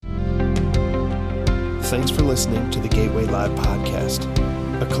Thanks for listening to the Gateway Live podcast,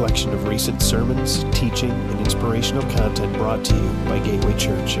 a collection of recent sermons, teaching, and inspirational content brought to you by Gateway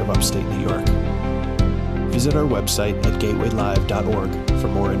Church of Upstate New York. Visit our website at gatewaylive.org for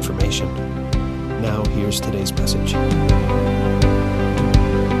more information. Now, here's today's message.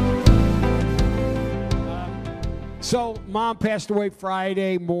 So, Mom passed away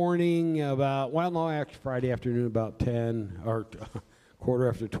Friday morning actually Friday afternoon about 10 or quarter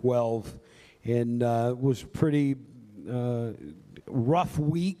after 12. And it was pretty rough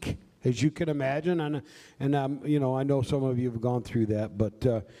week, as you can imagine. And I know some of you have gone through that. But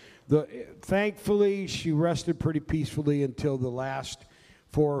thankfully, she rested pretty peacefully until the last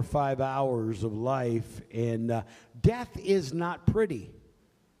 4 or 5 hours of life. And death is not pretty,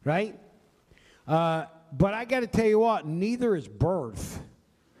 right? But I got to tell you what, neither is birth.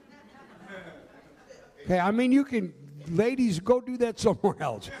 Okay, I mean, you can, ladies, go do that somewhere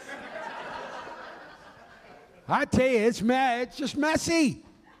else. I tell you, it's just messy.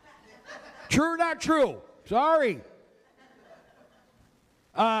 True or not true? Sorry.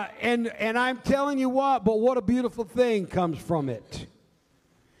 And I'm telling you what, but what a beautiful thing comes from it.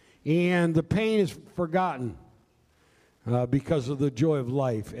 And the pain is forgotten because of the joy of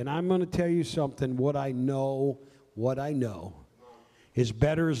life. And I'm going to tell you something, what I know is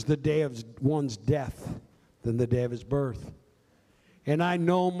better is the day of one's death than the day of his birth. And I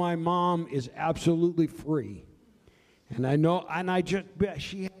know my mom is absolutely free. And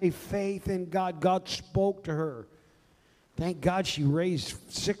she had a faith in God. God spoke to her. Thank God she raised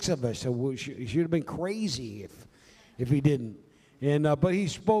 6 of us. So she would have been crazy if he didn't. And but he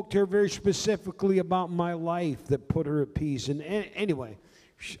spoke to her very specifically about my life that put her at peace. And anyway,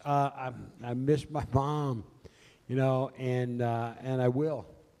 I miss my mom, and I will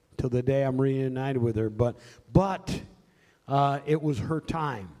till the day I'm reunited with her. But it was her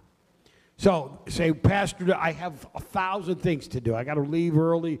time. So, say, Pastor, I have 1,000 things to do. I got to leave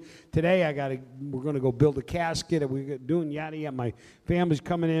early today. We're going to go build a casket. We're doing yada yada. My family's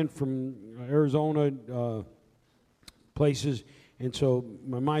coming in from Arizona places, and so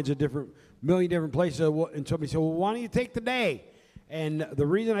my mind's a million different places. And somebody said, "Well, why don't you take the day?" And the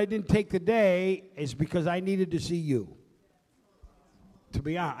reason I didn't take the day is because I needed to see you. To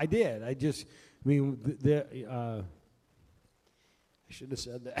be honest, I did. I should have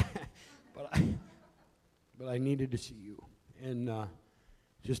said that. But I needed to see you, and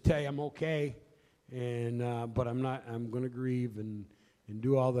just tell you I'm okay, and but I'm not. I'm going to grieve and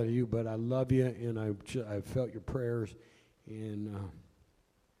do all that I do. But I love you, and I felt your prayers, and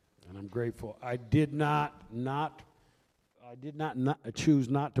I'm grateful. I did not choose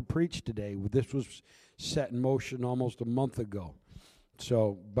not to preach today. This was set in motion almost a month ago,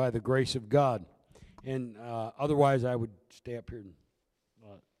 so by the grace of God, and otherwise I would stay up here and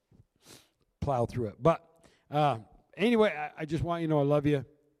plow through it. But anyway, I just want you to know I love you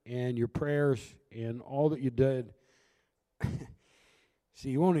and your prayers and all that you did.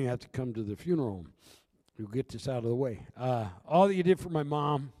 See, you won't even have to come to the funeral. We'll get this out of the way. All that you did for my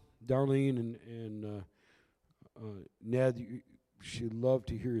mom, Darlene, and Ned, she loved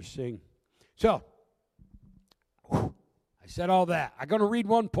to hear you sing. So, I said all that. I'm going to read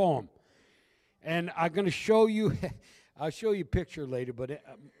one poem. And I'm going to show you, I'll show you a picture later, but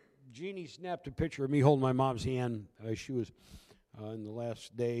Jeannie snapped a picture of me holding my mom's hand. She was in the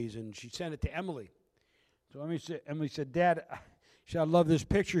last days, and she sent it to Emily. So Emily said, "Dad, I love this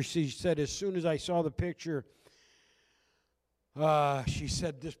picture." She said, as soon as I saw the picture, she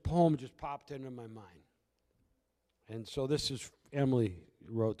said, this poem just popped into my mind. And so this is Emily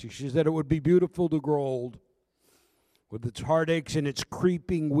wrote to you. She said, "It would be beautiful to grow old with its heartaches and its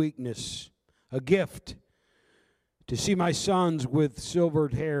creeping weakness, a gift. To see my sons with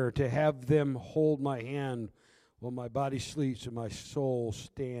silvered hair, to have them hold my hand while my body sleeps and my soul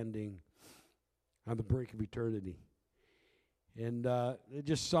standing on the brink of eternity." And it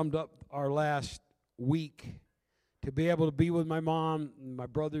just summed up our last week. To be able to be with my mom, and my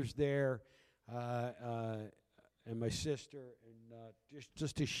brother's there, and my sister, and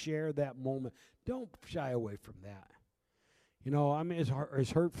just to share that moment. Don't shy away from that. I mean, as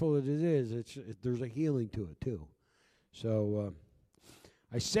hurtful as it is, there's a healing to it too. So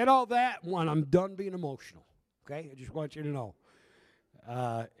I said all that when I'm done being emotional, okay? I just want you to know.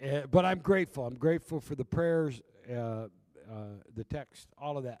 But I'm grateful. I'm grateful for the prayers, the text,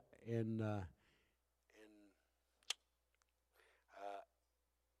 all of that. And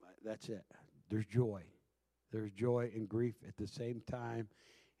that's it. There's joy. There's joy and grief at the same time.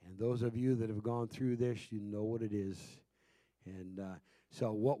 And those of you that have gone through this, you know what it is. And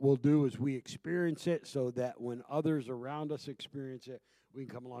so what we'll do is we experience it so that when others around us experience it, we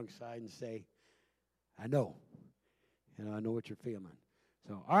can come alongside and say, I know. I know what you're feeling.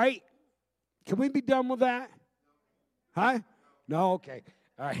 So, all right. Can we be done with that? Huh? No? Okay.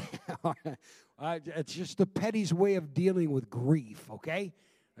 All right. It's just the petty's way of dealing with grief, okay?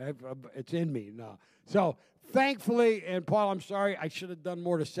 It's in me. No. So, thankfully, and Paul, I'm sorry, I should have done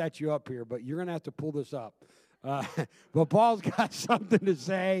more to set you up here, but you're going to have to pull this up. But Paul's got something to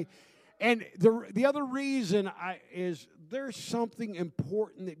say. And the other reason is there's something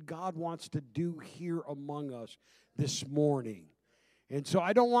important that God wants to do here among us this morning. And so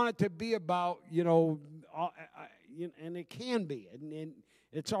I don't want it to be about, and it can be, and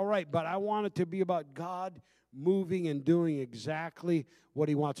it's all right, but I want it to be about God moving and doing exactly what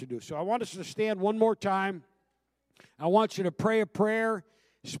he wants to do. So I want us to stand one more time. I want you to pray a prayer,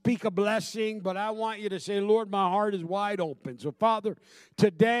 speak a blessing, but I want you to say, Lord, my heart is wide open. So, Father,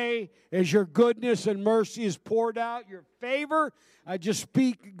 today, as your goodness and mercy is poured out, your favor, I just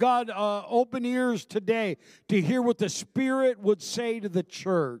speak, God, open ears today to hear what the Spirit would say to the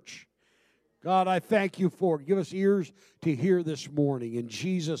church. God, I thank you for it. Give us ears to hear this morning. In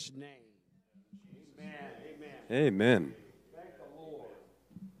Jesus' name. Amen. Amen. Amen. Thank the Lord.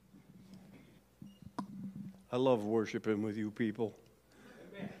 I love worshiping with you people.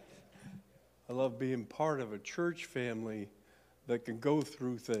 Amen. I love being part of a church family that can go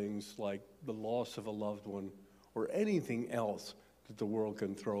through things like the loss of a loved one or anything else that the world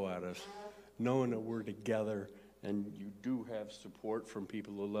can throw at us, knowing that we're together and you do have support from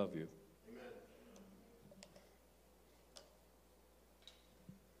people who love you. Amen.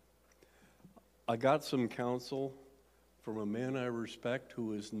 I got some counsel from a man I respect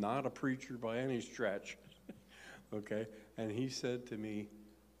who is not a preacher by any stretch, okay? And he said to me,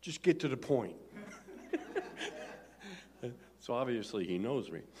 just get to the point. So obviously he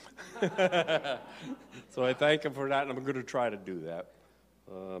knows me. So I thank him for that, and I'm going to try to do that.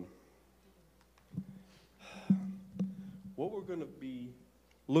 What we're going to be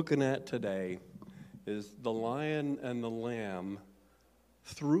looking at today is the lion and the lamb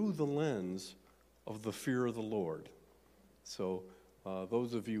through the lens of the fear of the Lord. So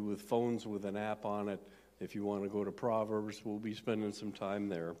those of you with phones with an app on it, if you want to go to Proverbs, we'll be spending some time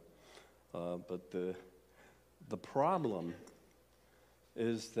there. But the problem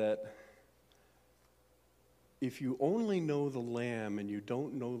is that if you only know the lamb and you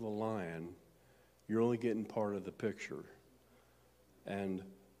don't know the lion, you're only getting part of the picture. And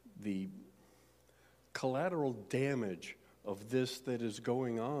the collateral damage of this that is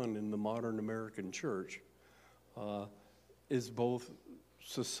going on in the modern American church is both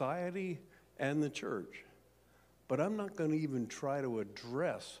society and the church. But I'm not going to even try to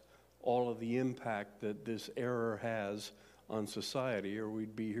address all of the impact that this error has on society, or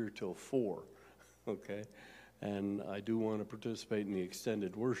we'd be here till 4, okay? And I do want to participate in the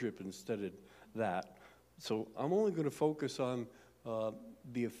extended worship instead of that. So I'm only going to focus on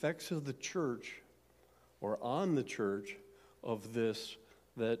the effects of the church, or on the church, of this,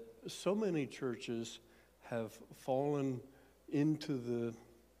 that so many churches have fallen into the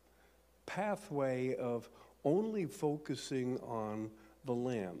pathway of only focusing on the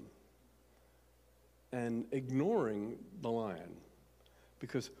lamb and ignoring the lion,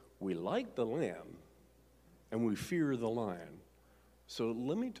 because we like the lamb and we fear the lion. So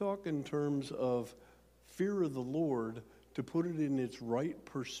let me talk in terms of fear of the Lord to put it in its right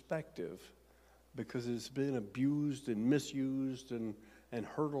perspective, because it's been abused and misused and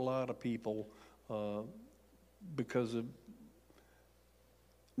hurt a lot of people because of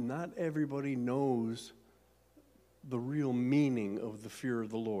not everybody knows the real meaning of the fear of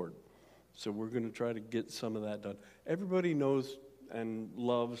the Lord. So we're going to try to get some of that done. Everybody knows and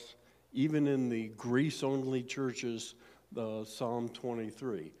loves, even in the grace-only churches, Psalm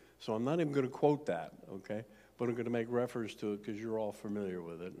 23. So I'm not even going to quote that, okay? But I'm going to make reference to it because you're all familiar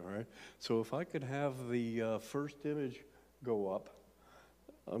with it, all right? So if I could have the first image go up,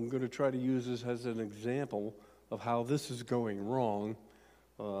 I'm going to try to use this as an example of how this is going wrong.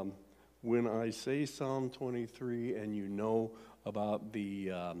 When I say Psalm 23 and you know about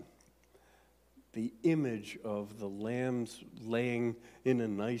the image of the lambs laying in a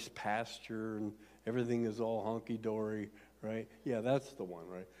nice pasture and everything is all hunky-dory, right? Yeah, that's the one,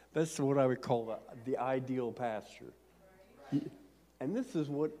 right? That's what I would call the ideal pasture. And this is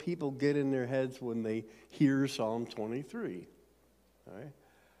what people get in their heads when they hear Psalm 23, all right?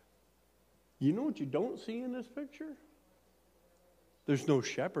 You know what you don't see in this picture? There's no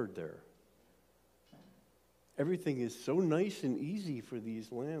shepherd there. Everything is so nice and easy for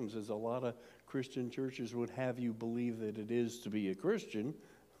these lambs, as a lot of Christian churches would have you believe that it is to be a Christian,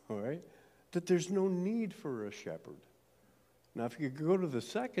 all right, that there's no need for a shepherd. Now, if you could go to the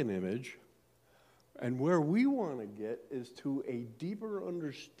second image, And where we want to get is to a deeper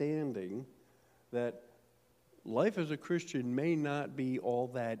understanding that life as a Christian may not be all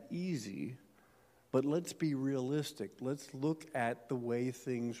that easy, but let's be realistic. Let's look at the way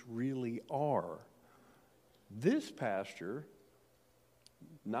things really are. This pasture,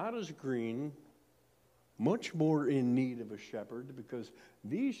 not as green, much more in need of a shepherd, because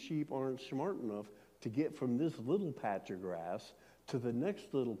these sheep aren't smart enough to get from this little patch of grass to the next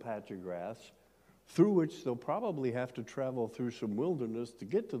little patch of grass, through which they'll probably have to travel through some wilderness to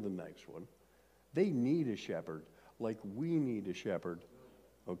get to the next one. They need a shepherd, like we need a shepherd,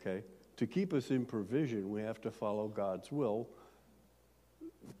 okay? To keep us in provision, we have to follow God's will.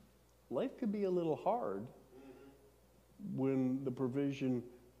 Life can be a little hard when the provision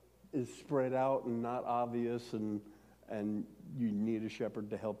is spread out and not obvious, and you need a shepherd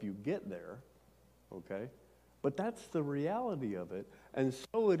to help you get there, okay? But that's the reality of it. And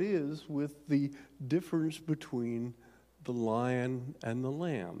so it is with the difference between the lion and the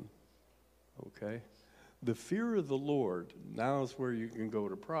lamb, okay? The fear of the Lord, now is where you can go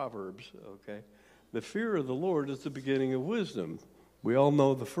to Proverbs, okay? The fear of the Lord is the beginning of wisdom. We all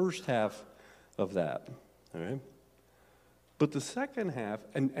know the first half of that, all right? But the second half,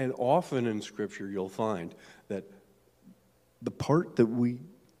 and often in Scripture you'll find that the part that we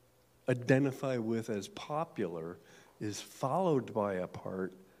identify with as popular is followed by a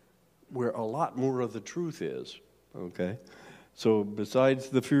part where a lot more of the truth is, okay? So besides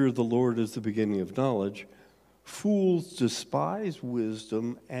the fear of the Lord is the beginning of knowledge, fools despise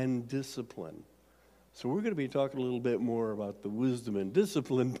wisdom and discipline. So we're going to be talking a little bit more about the wisdom and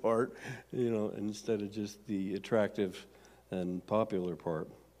discipline part, instead of just the attractive and popular part.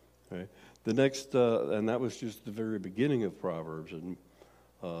 Right? The next, and that was just the very beginning of Proverbs in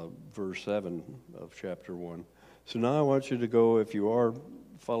verse 7 of chapter 1. So now I want you to go, if you are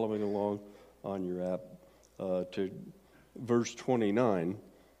following along on your app, to verse 29.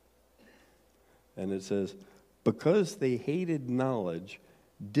 And it says, because they hated knowledge,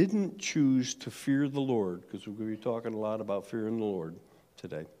 didn't choose to fear the Lord, because we're going to be talking a lot about fearing the Lord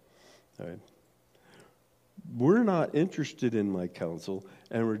today. All right. Were not interested in my counsel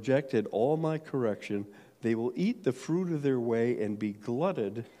and rejected all my correction, they will eat the fruit of their way and be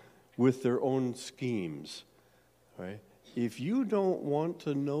glutted with their own schemes. Right? If you don't want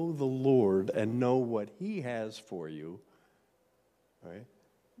to know the Lord and know what He has for you, right,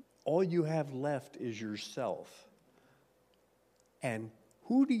 all you have left is yourself. And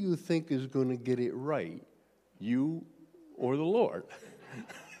who do you think is going to get it right? You or the Lord?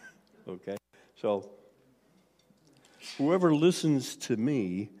 Okay? So, whoever listens to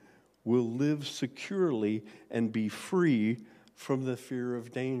me will live securely and be free from the fear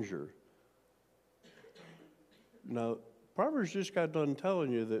of danger. Now, Proverbs just got done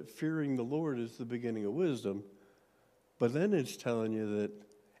telling you that fearing the Lord is the beginning of wisdom, but then it's telling you that,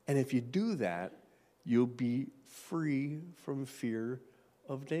 and if you do that, you'll be free from fear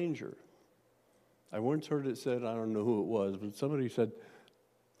of danger. I once heard it said, I don't know who it was, but somebody said,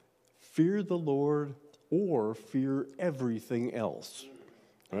 fear the Lord or fear everything else.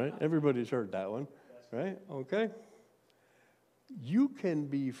 Right? Everybody's heard that one. Right? Okay? You can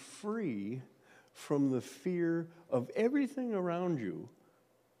be free from the fear of everything around you,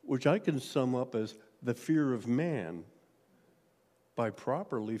 which I can sum up as the fear of man, by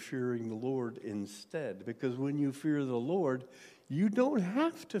properly fearing the Lord instead. Because when you fear the Lord, you don't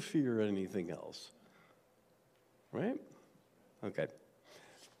have to fear anything else. Right? Okay.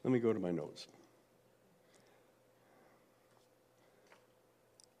 Let me go to my notes.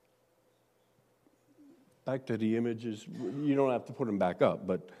 Back to the images. You don't have to put them back up,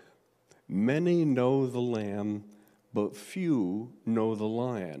 but many know the Lamb, but few know the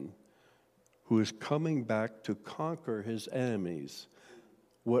Lion, who is coming back to conquer his enemies.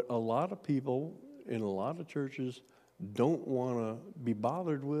 What a lot of people in a lot of churches don't want to be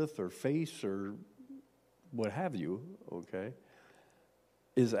bothered with or face or what have you, okay,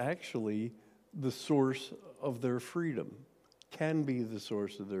 is actually the source of their freedom, can be the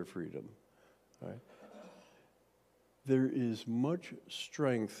source of their freedom, right? There is much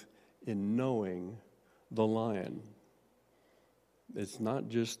strength in knowing the Lion. It's not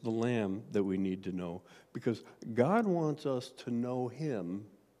just the Lamb that we need to know, because God wants us to know Him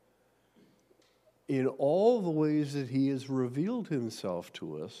in all the ways that He has revealed Himself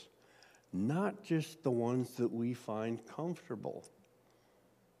to us, not just the ones that we find comfortable,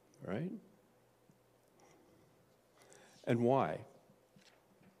 right? And why?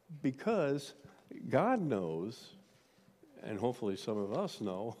 Because God knows, and hopefully some of us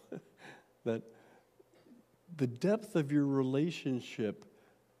know, that the depth of your relationship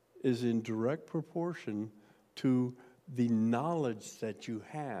is in direct proportion to the knowledge that you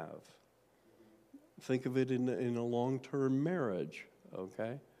have. Think of it in a long-term marriage,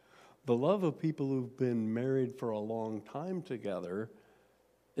 okay? The love of people who've been married for a long time together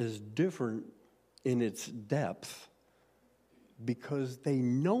is different in its depth because they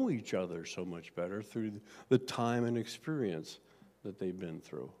know each other so much better through the time and experience that they've been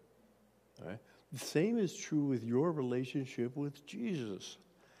through. All right? The same is true with your relationship with Jesus.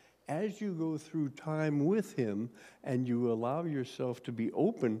 As you go through time with him and you allow yourself to be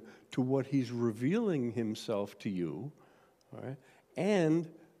open to what he's revealing himself to you, all right, and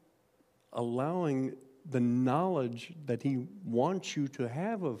allowing the knowledge that he wants you to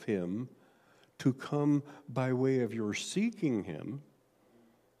have of him to come by way of your seeking him,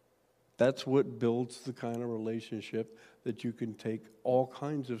 that's what builds the kind of relationship that you can take all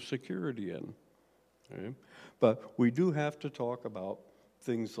kinds of security in. Okay? But we do have to talk about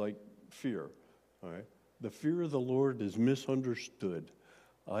things like fear. All right? The fear of the Lord is misunderstood.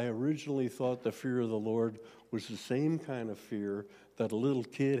 I originally thought the fear of the Lord was the same kind of fear that a little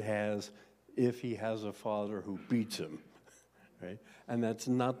kid has if he has a father who beats him. Right? And that's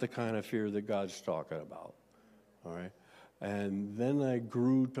not the kind of fear that God's talking about. All right? And then I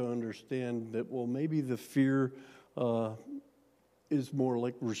grew to understand that, well, maybe the fear is more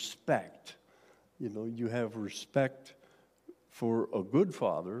like respect. You know, you have respect for a good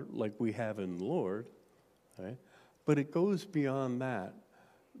father, like we have in the Lord, right? But it goes beyond that.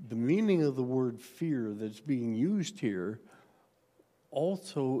 The meaning of the word fear that's being used here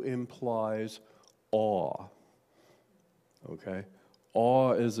also implies awe, okay?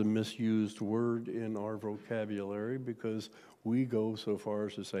 Awe is a misused word in our vocabulary because we go so far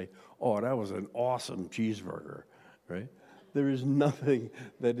as to say, oh, that was an awesome cheeseburger, right? There is nothing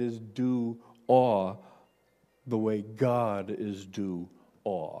that is due awe the way God is due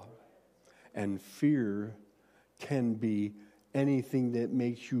awe. And fear can be anything that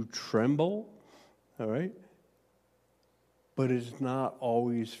makes you tremble, all right? But it's not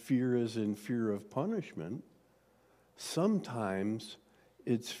always fear as in fear of punishment. Sometimes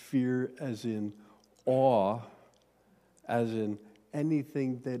it's fear as in awe, as in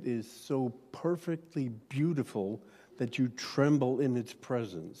anything that is so perfectly beautiful that you tremble in its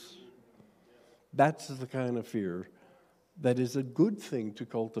presence. That's the kind of fear that is a good thing to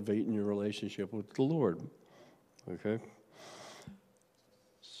cultivate in your relationship with the Lord. Okay?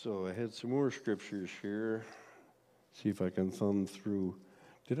 So I had some more scriptures here. See if I can thumb through.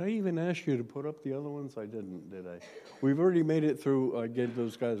 Did I even ask you to put up the other ones? I didn't, did I? We've already made it through, I gave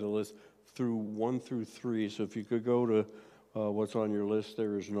those guys a list, through 1 through 3. So if you could go to what's on your list,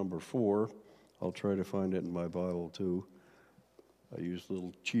 there is number 4. I'll try to find it in my Bible too. I use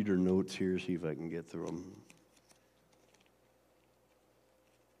little cheater notes here, see if I can get through them.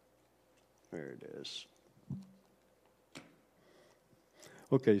 There it is.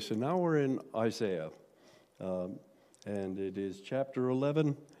 Okay, so now we're in Isaiah. And it is chapter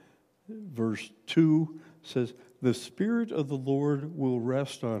 11, verse 2 says, the Spirit of the Lord will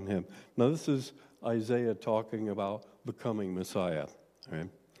rest on him. Now this is Isaiah talking about the coming Messiah. Right?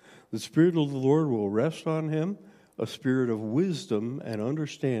 The Spirit of the Lord will rest on him, a spirit of wisdom and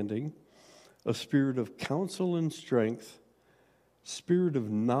understanding, a spirit of counsel and strength, spirit of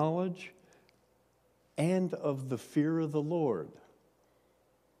knowledge, and of the fear of the Lord.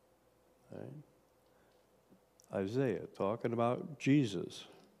 Right? Isaiah talking about Jesus.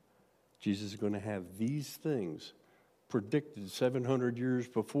 Jesus is going to have these things predicted 700 years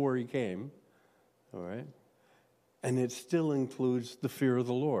before he came, all right? And it still includes the fear of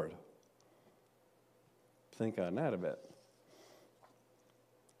the Lord. Think on that a bit.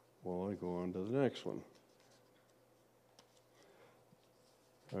 Well, I go on to the next one.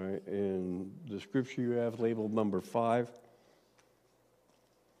 All right, in the scripture you have labeled number 5.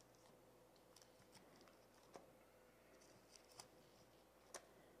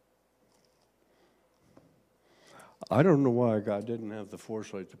 I don't know why God didn't have the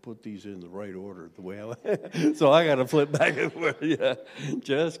foresight to put these in the right order the way so I got to flip back and forth. Yeah,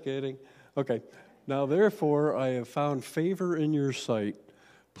 just kidding. Okay. Now, therefore, I have found favor in your sight.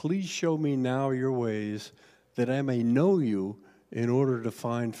 Please show me now your ways, that I may know you in order to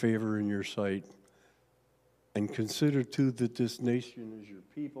find favor in your sight. And consider, too, that this nation is your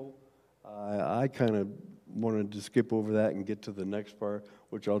people. I kind of wanted to skip over that and get to the next part,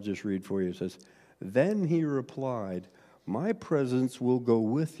 which I'll just read for you. It says, then he replied, my presence will go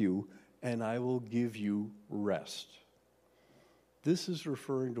with you, and I will give you rest. This is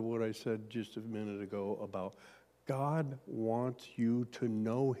referring to what I said just a minute ago about God wants you to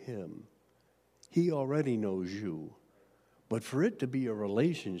know him. He already knows you, But for it to be a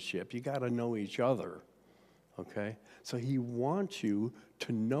relationship, you got to know each other, okay? So he wants you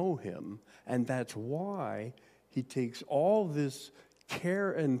to know him, and that's why he takes all this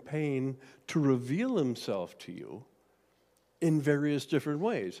care and pain to reveal himself to you in various different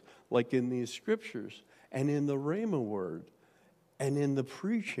ways, like in these scriptures, and in the Rhema word, and in the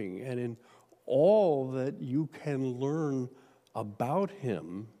preaching, and in all that you can learn about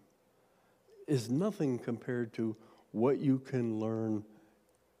him is nothing compared to what you can learn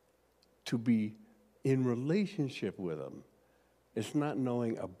to be in relationship with him. It's not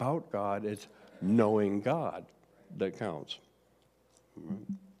knowing about God, it's knowing God that counts.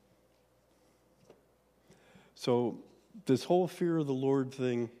 So this whole fear of the Lord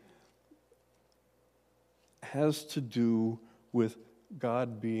thing has to do with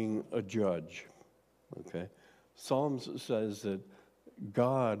God being a judge, okay? Psalms says that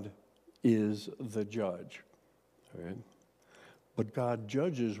God is the judge, all right? But God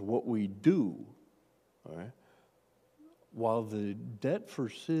judges what we do, all right? While the debt for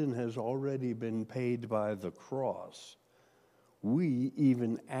sin has already been paid by the cross, we,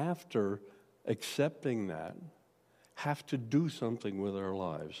 even after accepting that, have to do something with our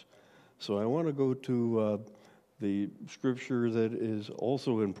lives. So I want to go to the scripture that is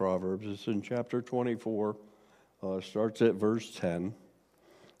also in Proverbs. It's in chapter 24, starts at verse 10,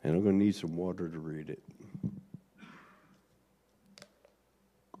 and I'm going to need some water to read it.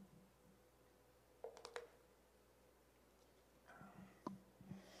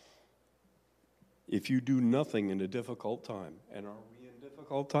 If you do nothing in a difficult time, and are we in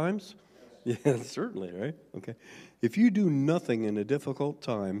difficult times? Yeah, certainly, right? Okay. If you do nothing in a difficult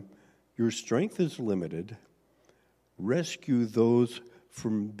time, your strength is limited. Rescue those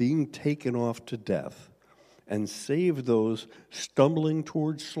from being taken off to death, and save those stumbling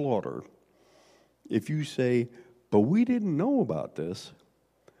towards slaughter. If you say, but we didn't know about this,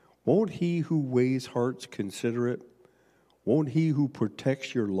 won't he who weighs hearts consider it? Won't he who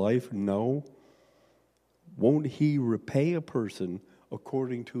protects your life know? Won't he repay a person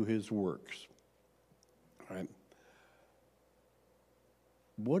according to his works? All right.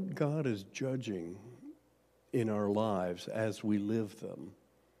 What God is judging in our lives as we live them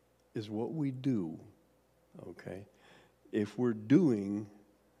is what we do, okay? If we're doing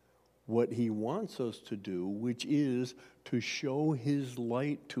what he wants us to do, which is to show his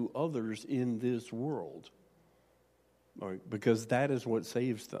light to others in this world, all right? Because that is what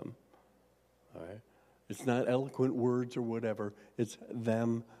saves them, all right? It's not eloquent words or whatever. It's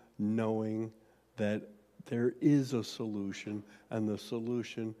them knowing that there is a solution, and the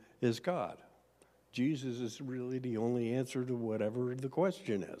solution is God. Jesus is really the only answer to whatever the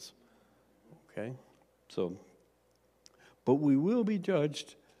question is. Okay? So, but we will be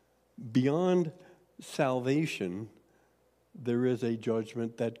judged beyond salvation. There is a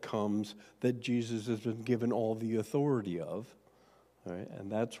judgment that comes that Jesus has been given all the authority of. All right? And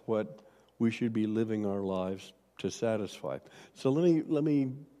that's what we should be living our lives to satisfy. So let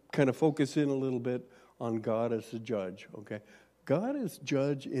me kind of focus in a little bit on God as a judge, okay? God is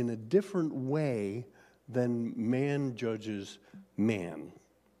judge in a different way than man judges man,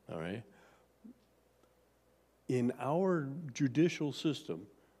 all right? In our judicial system,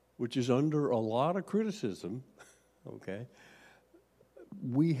 which is under a lot of criticism, okay,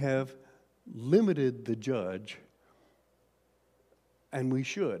 we have limited the judge, and we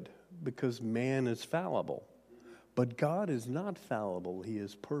should, because man is fallible. But God is not fallible. He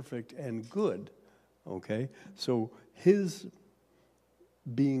is perfect and good, okay? So his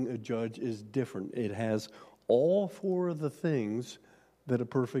being a judge is different. It has all four of the things that a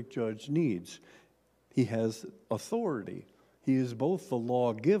perfect judge needs. He has authority. He is both the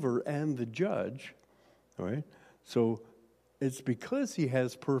lawgiver and the judge, all right? So it's because he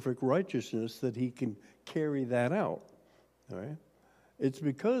has perfect righteousness that he can carry that out, all right? It's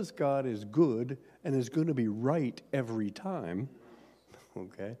because God is good and is going to be right every time,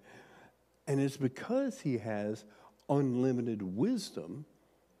 okay? And it's because he has unlimited wisdom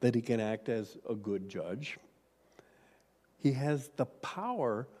that he can act as a good judge. He has the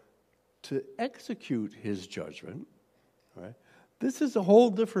power to execute his judgment, right? This is a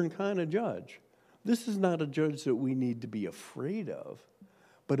whole different kind of judge. This is not a judge that we need to be afraid of,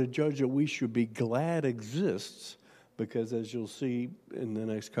 but a judge that we should be glad exists, because as you'll see in the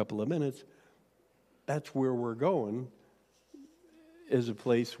next couple of minutes, that's where we're going, is a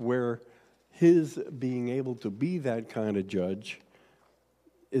place where his being able to be that kind of judge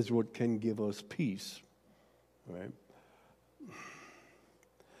is what can give us peace, right?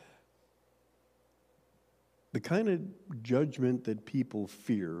 The kind of judgment that people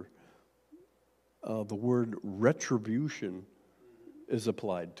fear the word retribution is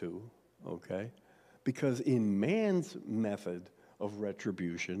applied to, okay? Because in man's method of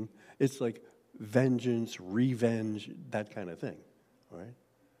retribution, it's like vengeance, revenge, that kind of thing, right?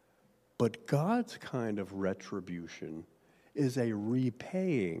 But God's kind of retribution is a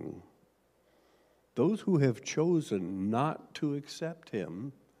repaying. Those who have chosen not to accept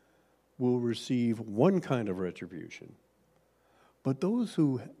him will receive one kind of retribution. But those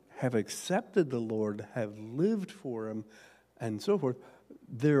who have accepted the Lord, have lived for him, and so forth,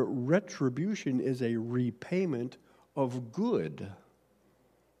 their retribution is a repayment of good.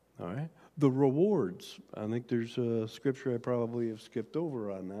 All right? The rewards. I think there's a scripture I probably have skipped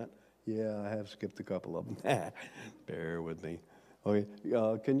over on that. Yeah, I have skipped a couple of them. Bear with me. Okay,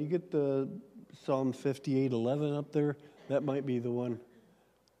 can you get the Psalm 58:11 up there? That might be the one.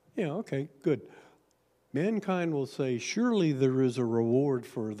 Yeah, okay, good. Mankind will say, surely there is a reward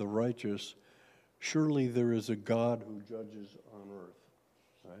for the righteous. Surely there is a God who judges on earth.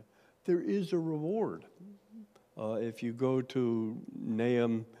 Right? There is a reward. If you go to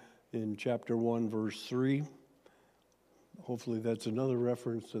Nahum in chapter 1, verse 3, hopefully that's another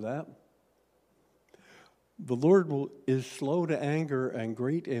reference to that. The Lord is slow to anger and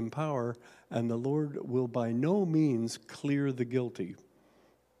great in power, and the Lord will by no means clear the guilty.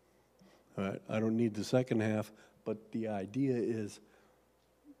 All right, I don't need the second half, but the idea is,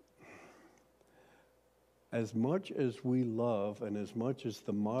 as much as we love and as much as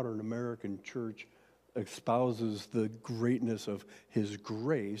the modern American church espouses the greatness of his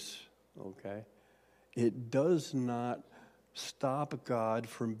grace, okay, it does not stop God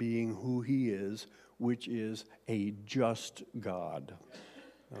from being who he is, which is a just God.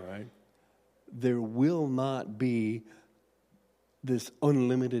 All right? There will not be this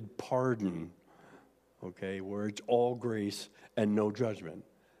unlimited pardon, okay, where it's all grace and no judgment.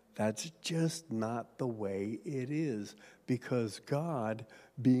 That's just not the way it is, because God,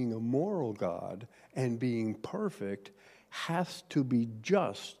 being a moral God and being perfect, has to be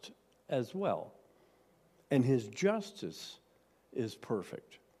just as well. And his justice is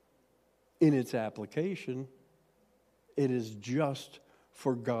perfect. In its application, it is just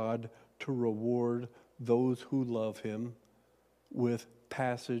for God to reward those who love him with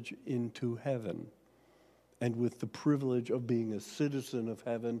passage into heaven and with the privilege of being a citizen of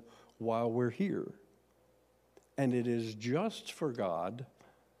heaven while we're here. And it is just for God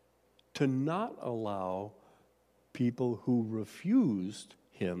to not allow people who refused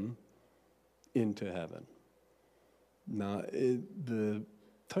him into heaven. Now, the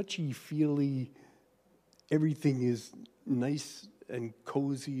touchy-feely, everything is nice and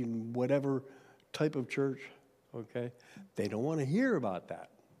cozy and whatever type of church, okay? They don't want to hear about that,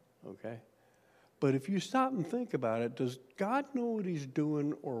 okay? But if you stop and think about it, does God know what he's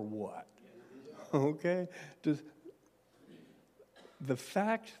doing or what? Okay? The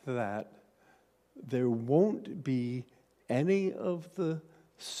fact that there won't be any of the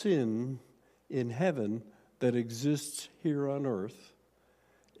sin in heaven that exists here on earth,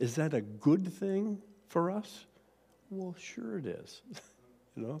 is that a good thing for us? Well, sure it is.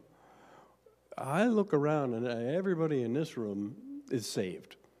 You know? I look around and everybody in this room is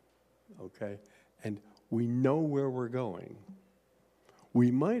saved. Okay? And we know where we're going. We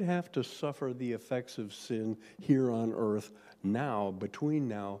might have to suffer the effects of sin here on earth now, between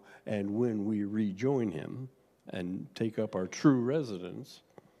now and when we rejoin him and take up our true residence.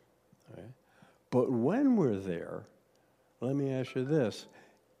 Okay? But when we're there, let me ask you this.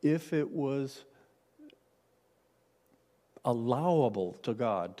 If it was allowable to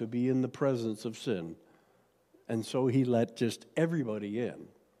God to be in the presence of sin, and so he let just everybody in,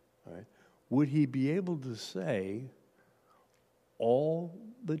 right, would he be able to say, all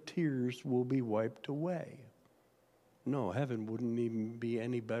the tears will be wiped away? No, heaven wouldn't even be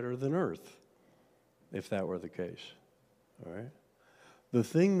any better than earth if that were the case. All right? The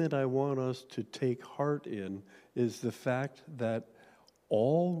thing that I want us to take heart in is the fact that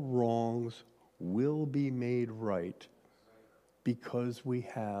all wrongs will be made right because we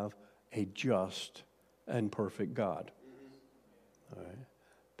have a just and perfect God. All right?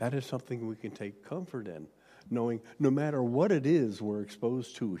 That is something we can take comfort in, knowing no matter what it is we're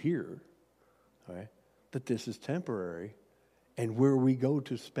exposed to here, all right, that this is temporary, and where we go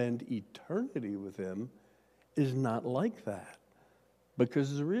to spend eternity with him is not like that,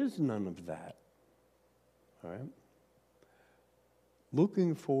 because there is none of that. All right?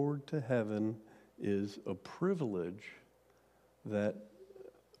 Looking forward to heaven is a privilege that,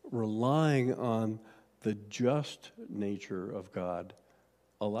 relying on the just nature of God,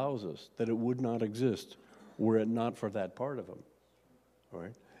 allows us, that it would not exist were it not for that part of him. All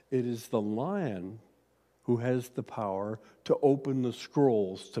right? It is the lion who has the power to open the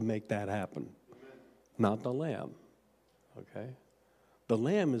scrolls to make that happen, not the lamb. Okay? The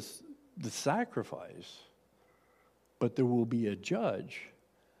lamb is the sacrifice, but there will be a judge,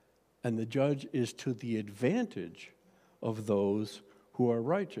 and the judge is to the advantage of those who are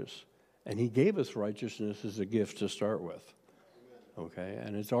righteous. And he gave us righteousness as a gift to start with. Okay?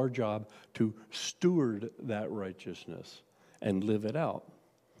 And it's our job to steward that righteousness and live it out.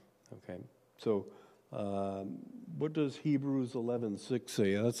 Okay? So, what does Hebrews 11:6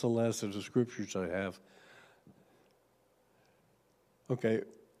 say? That's the last of the scriptures I have. Okay,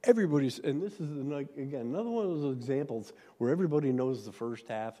 everybody's, and this is, again, another one of those examples where everybody knows the first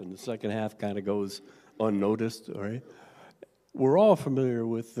half and the second half kind of goes unnoticed, all right? We're all familiar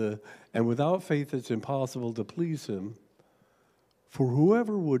with and without faith it's impossible to please him. For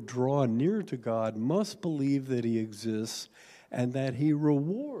whoever would draw near to God must believe that he exists and that he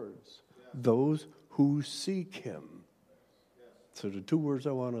rewards those who seek him. So the two words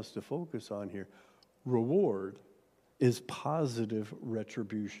I want us to focus on here, reward is positive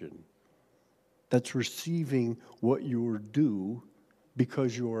retribution. That's receiving what you are due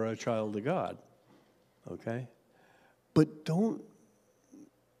because you are a child of God. Okay? But don't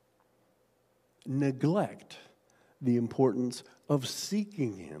neglect the importance of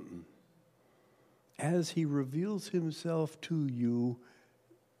seeking him. As he reveals himself to you,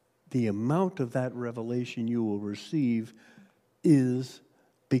 the amount of that revelation you will receive is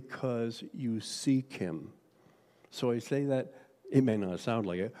because you seek him. So I say that, it may not sound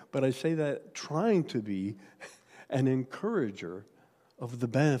like it, but I say that trying to be an encourager of the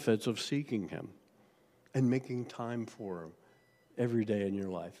benefits of seeking him and making time for him every day in your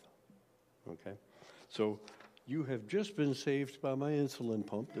life. Okay? So you have just been saved by my insulin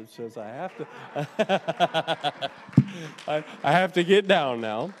pump that says I have to I have to get down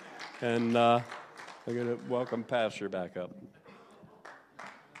now. And I'm going to welcome Pastor back up.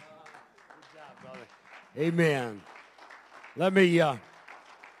 Amen. Let me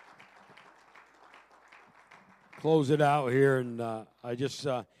close it out here, and I just,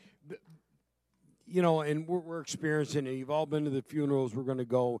 and we're experiencing it. You've all been to the funerals. We're going to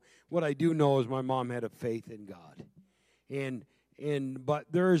go. What I do know is my mom had a faith in God, but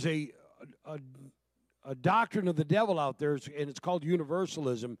there is a doctrine of the devil out there, and it's called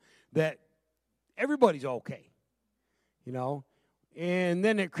universalism, that everybody's okay, and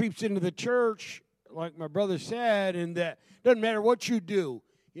then it creeps into the church, like my brother said, and that doesn't matter what you do,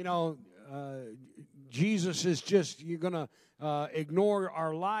 Jesus is just, you're going to ignore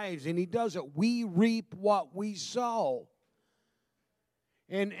our lives, and he does it. We reap what we sow.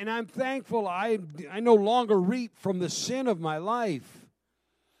 And I'm thankful I no longer reap from the sin of my life.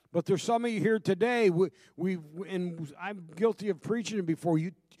 But there's some of you here today, and I'm guilty of preaching it before.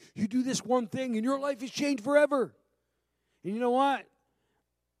 You do this one thing, and your life is changed forever. And you know what?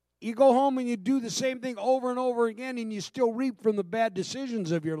 You go home and you do the same thing over and over again, and you still reap from the bad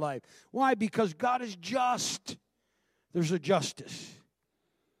decisions of your life. Why? Because God is just. There's a justice.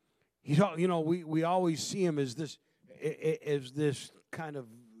 We always see him as this kind of,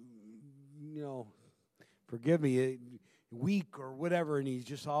 forgive me, weak or whatever, and he's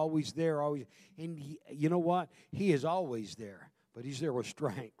just always there, always. And you know what? He is always there, but he's there with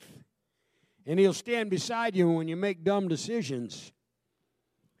strength. And he'll stand beside you when you make dumb decisions.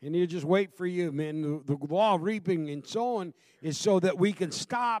 And he'll just wait for you, man. The law of reaping and sowing is so that we can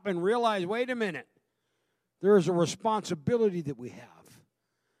stop and realize, wait a minute, there is a responsibility that we have.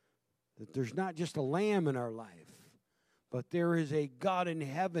 That there's not just a lamb in our life, but there is a God in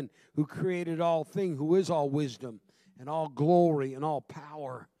heaven who created all things, who is all wisdom and all glory and all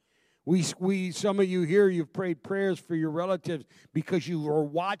power. Some of you here, you've prayed prayers for your relatives because you are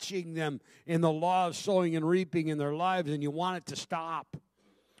watching them in the law of sowing and reaping in their lives, and you want it to stop.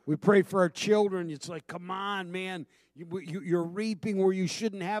 We pray for our children. It's like, come on, man. You're reaping where you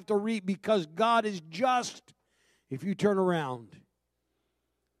shouldn't have to reap because God is just if you turn around.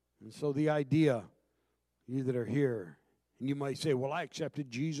 And so the idea, you that are here, and you might say, well, I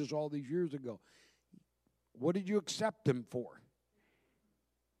accepted Jesus all these years ago. What did you accept him for?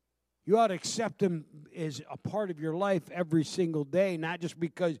 You ought to accept him as a part of your life every single day, not just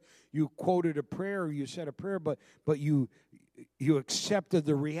because you quoted a prayer or you said a prayer, but you accepted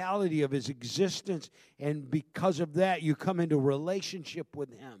the reality of his existence, and because of that, you come into a relationship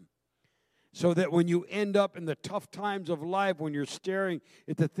with him. So that when you end up in the tough times of life, when you're staring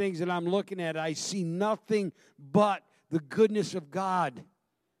at the things that I'm looking at, I see nothing but the goodness of God.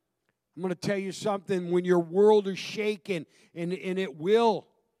 I'm going to tell you something. When your world is shaken, and it will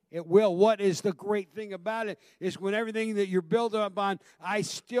It will. What is the great thing about it is when everything that you're built up on, I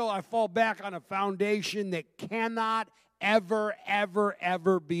fall back on a foundation that cannot ever, ever,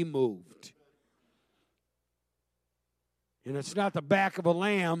 ever be moved. And it's not the back of a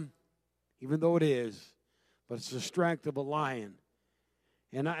lamb, even though it is, but it's the strength of a lion.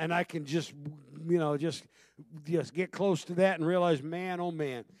 And I can just get close to that and realize, man, oh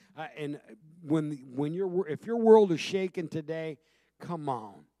man. And if your world is shaken today, come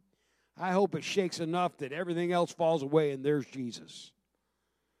on. I hope it shakes enough that everything else falls away and there's Jesus.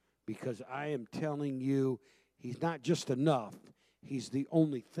 Because I am telling you, he's not just enough. He's the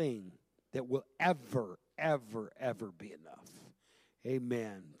only thing that will ever, ever, ever be enough.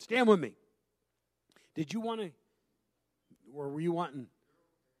 Amen. Stand with me. Did you want to, or were you wanting?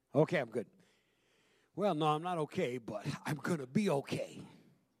 Okay, I'm good. Well, no, I'm not okay, but I'm going to be okay.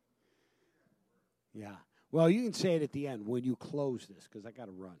 Yeah. Well, you can say it at the end when you close this, because I got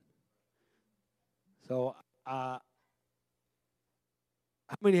to run. So, how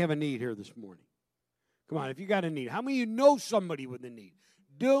many have a need here this morning? Come on, if you got a need. How many of you know somebody with a need?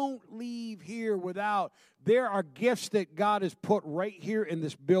 Don't leave here without. There are gifts that God has put right here in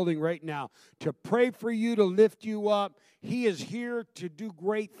this building right now to pray for you, to lift you up. He is here to do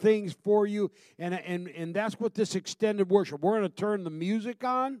great things for you, and that's what this extended worship. We're going to turn the music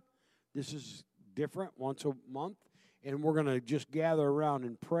on. This is different, once a month, and we're going to just gather around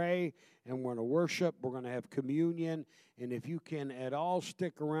and pray, and we're going to worship. We're going to have communion, and if you can at all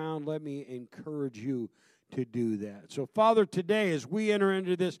stick around, let me encourage you to do that. So, Father, today as we enter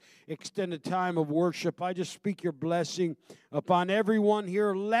into this extended time of worship, I just speak your blessing upon everyone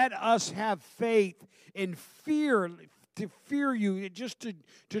here. Let us have faith and fear, to fear you, just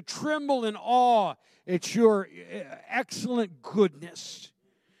to tremble in awe at your excellent goodness.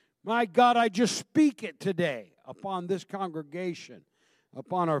 My God, I just speak it today upon this congregation,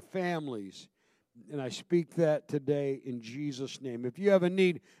 upon our families. And I speak that today in Jesus' name. If you have a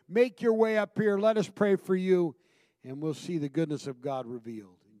need, make your way up here. Let us pray for you, and we'll see the goodness of God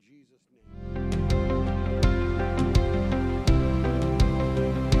revealed. In Jesus'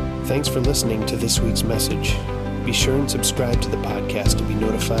 name. Thanks for listening to this week's message. Be sure and subscribe to the podcast to be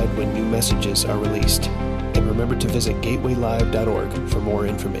notified when new messages are released. And remember to visit gatewaylive.org for more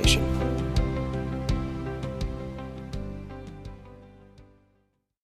information.